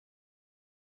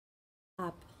I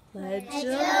pledge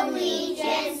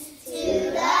allegiance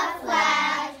to the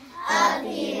flag of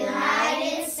the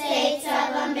United States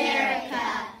of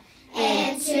America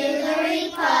and to the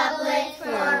republic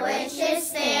for which it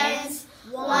stands,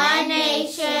 one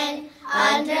nation,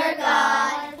 under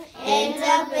God,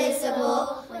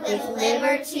 indivisible, with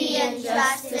liberty and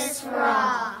justice for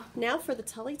all. Now for the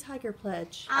Tully Tiger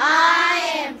Pledge.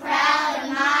 I am proud of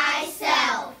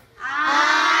myself.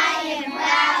 I am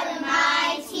proud of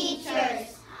my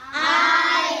teachers.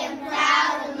 I am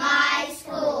proud of my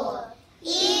school.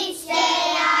 Each day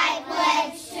I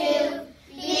pledge to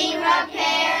be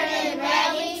prepared and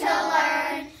ready to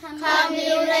learn,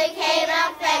 communicate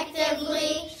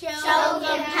effectively, show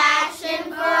compassion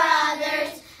for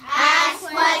others, ask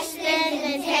questions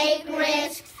and take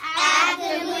risks,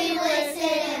 actively listen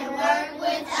and work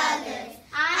with others.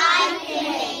 I can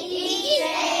make each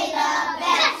day the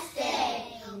best day.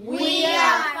 We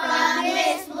are from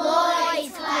Miss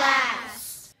Lloyd's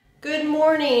class. Good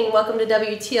morning. Welcome to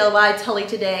WTLY Tully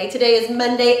Today. Today is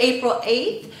Monday, April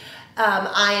 8th.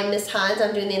 I am Miss Hines.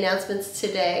 I'm doing the announcements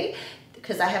today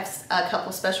because I have a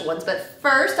couple special ones. But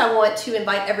first, I want to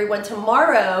invite everyone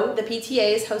tomorrow. The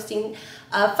PTA is hosting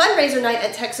a fundraiser night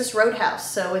at Texas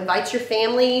Roadhouse. So invite your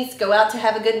families, go out to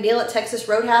have a good meal at Texas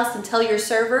Roadhouse, and tell your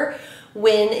server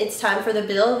when it's time for the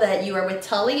bill that you are with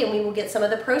Tully, and we will get some of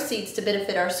the proceeds to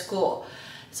benefit our school.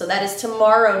 So that is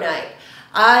tomorrow night.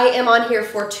 I am on here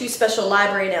for two special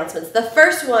library announcements. The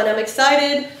first one, I'm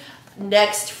excited,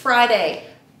 next Friday.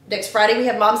 Next Friday we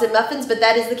have Moms and Muffins, but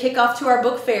that is the kickoff to our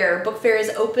book fair. Book fair is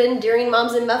open during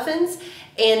Moms and Muffins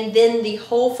and then the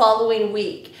whole following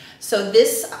week. So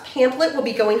this pamphlet will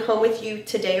be going home with you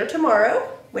today or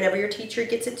tomorrow, whenever your teacher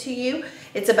gets it to you.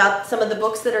 It's about some of the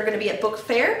books that are going to be at book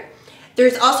fair.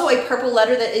 There's also a purple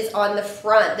letter that is on the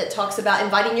front that talks about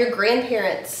inviting your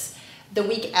grandparents. The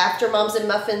week after Moms and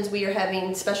Muffins, we are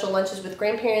having special lunches with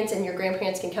grandparents, and your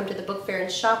grandparents can come to the book fair and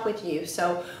shop with you.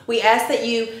 So we ask that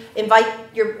you invite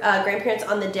your grandparents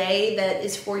on the day that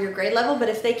is for your grade level, but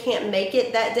if they can't make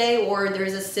it that day, or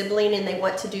there's a sibling and they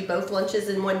want to do both lunches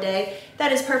in one day,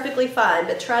 that is perfectly fine.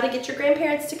 But try to get your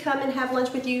grandparents to come and have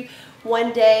lunch with you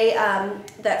one day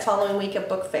that following week of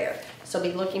book fair. So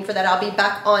be looking for that. I'll be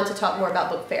back on to talk more about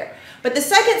book fair. But the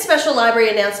second special library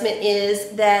announcement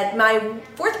is that my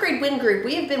 4th grade WIN group,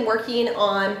 we have been working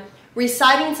on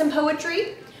reciting some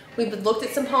poetry. We've looked at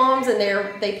some poems and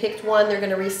they picked one they're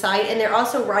going to recite, and they're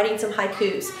also writing some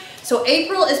haikus. So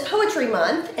April is Poetry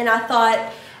Month, and I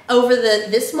thought over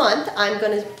this month I'm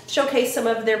going to showcase some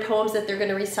of their poems that they're going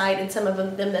to recite and some of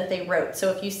them that they wrote. So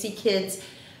if you see kids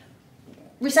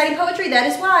reciting poetry, that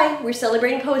is why we're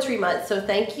celebrating Poetry Month. So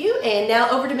thank you. And now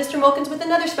over to Mr. Mulkins with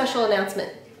another special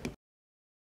announcement.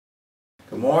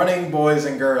 Good morning, boys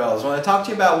and girls. I want to talk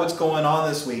to you about what's going on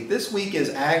this week. This week is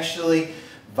actually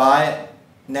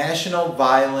National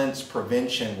Violence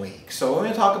Prevention Week. So we're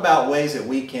going to talk about ways that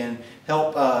we can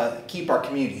help keep our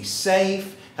community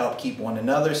safe, help keep one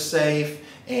another safe,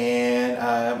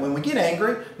 and when we get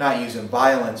angry, not using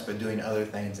violence, but doing other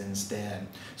things instead.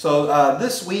 So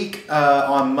this week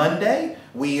on Monday,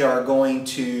 we are going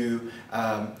to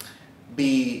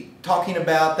be talking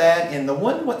about that. And the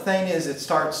one thing is it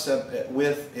starts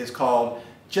with is called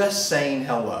just saying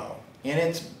hello. And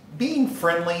it's being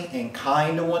friendly and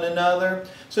kind to one another.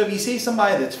 So if you see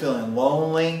somebody that's feeling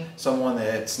lonely, someone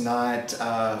that's not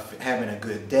having a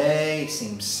good day,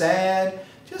 seems sad,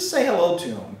 just say hello to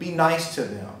them. Be nice to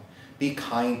them. Be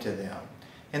kind to them.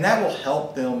 And that will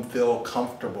help them feel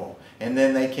comfortable. And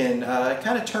then they can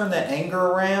kind of turn that anger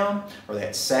around or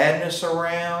that sadness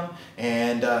around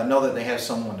and know that they have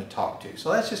someone to talk to. So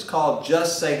that's just called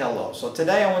just say hello. So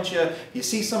today I want you, if you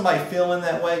see somebody feeling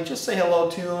that way, just say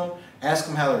hello to them. Ask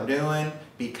them how they're doing.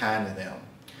 Be kind to them.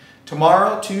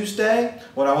 Tomorrow, Tuesday,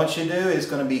 what I want you to do is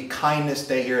going to be Kindness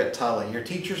Day here at Tully. Your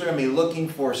teachers are going to be looking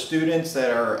for students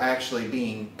that are actually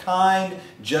being kind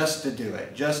just to do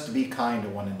it, just to be kind to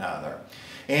one another.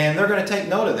 And they're going to take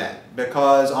note of that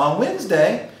because on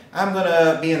Wednesday, I'm going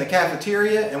to be in the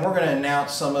cafeteria and we're going to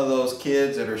announce some of those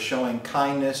kids that are showing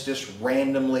kindness just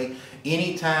randomly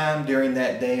anytime during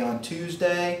that day on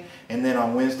Tuesday. And then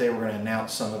on Wednesday, we're going to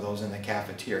announce some of those in the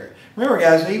cafeteria. Remember,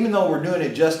 guys, even though we're doing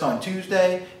it just on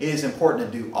Tuesday, it is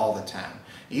important to do all the time.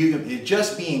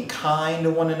 Just being kind to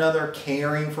one another,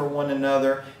 caring for one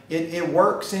another, it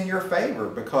works in your favor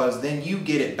because then you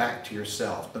get it back to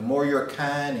yourself. The more you're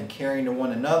kind and caring to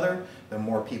one another, the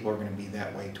more people are going to be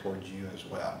that way towards you as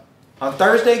well. On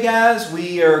Thursday, guys,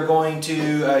 we are going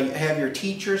to have your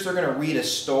teachers, they're going to read a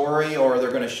story or they're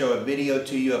going to show a video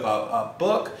to you about a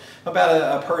book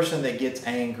about a person that gets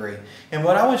angry. And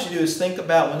what I want you to do is think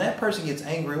about when that person gets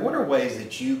angry, what are ways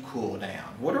that you cool down?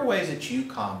 What are ways that you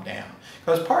calm down?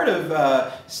 Because part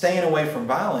of staying away from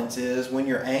violence is when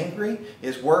you're angry,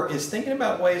 is thinking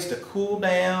about ways to cool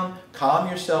down, calm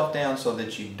yourself down so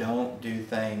that you don't do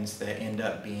things that end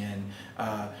up being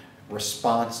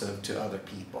responsive to other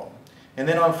people. And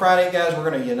then on Friday, guys, we're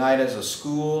going to unite as a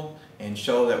school and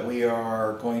show that we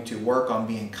are going to work on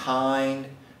being kind,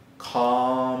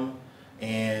 calm,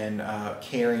 and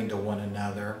caring to one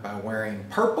another by wearing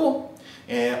purple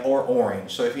or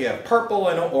orange. So if you have purple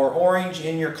or orange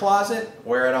in your closet,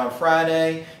 wear it on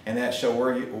Friday, and that show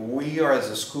we are as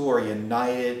a school are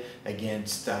united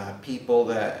against people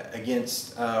that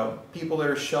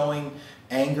are showing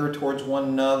anger towards one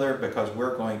another, because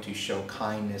we're going to show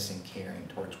kindness and caring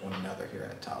towards one another here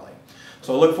at Tully.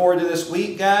 So look forward to this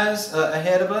week, guys,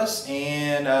 ahead of us,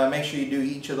 and make sure you do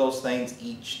each of those things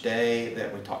each day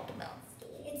that we talked about.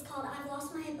 It's called I've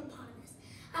Lost My Hippopotamus.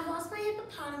 I've lost my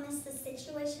hippopotamus. The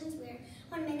situation's weird.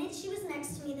 One minute she was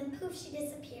next to me, then poof, she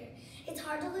disappeared. It's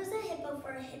hard to lose a hippo, for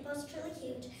a hippo's truly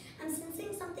huge. I'm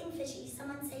sensing something fishy, some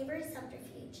unsavory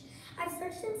subterfuge. I've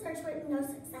searched and searched with no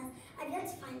success. I've yet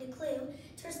to find a clue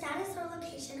to her status or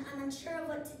location. I'm unsure of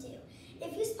what to do.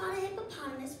 If you spot a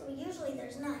hippopotamus, where usually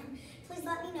there's none, please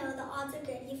let me know. The odds are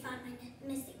good you found my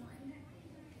missing one.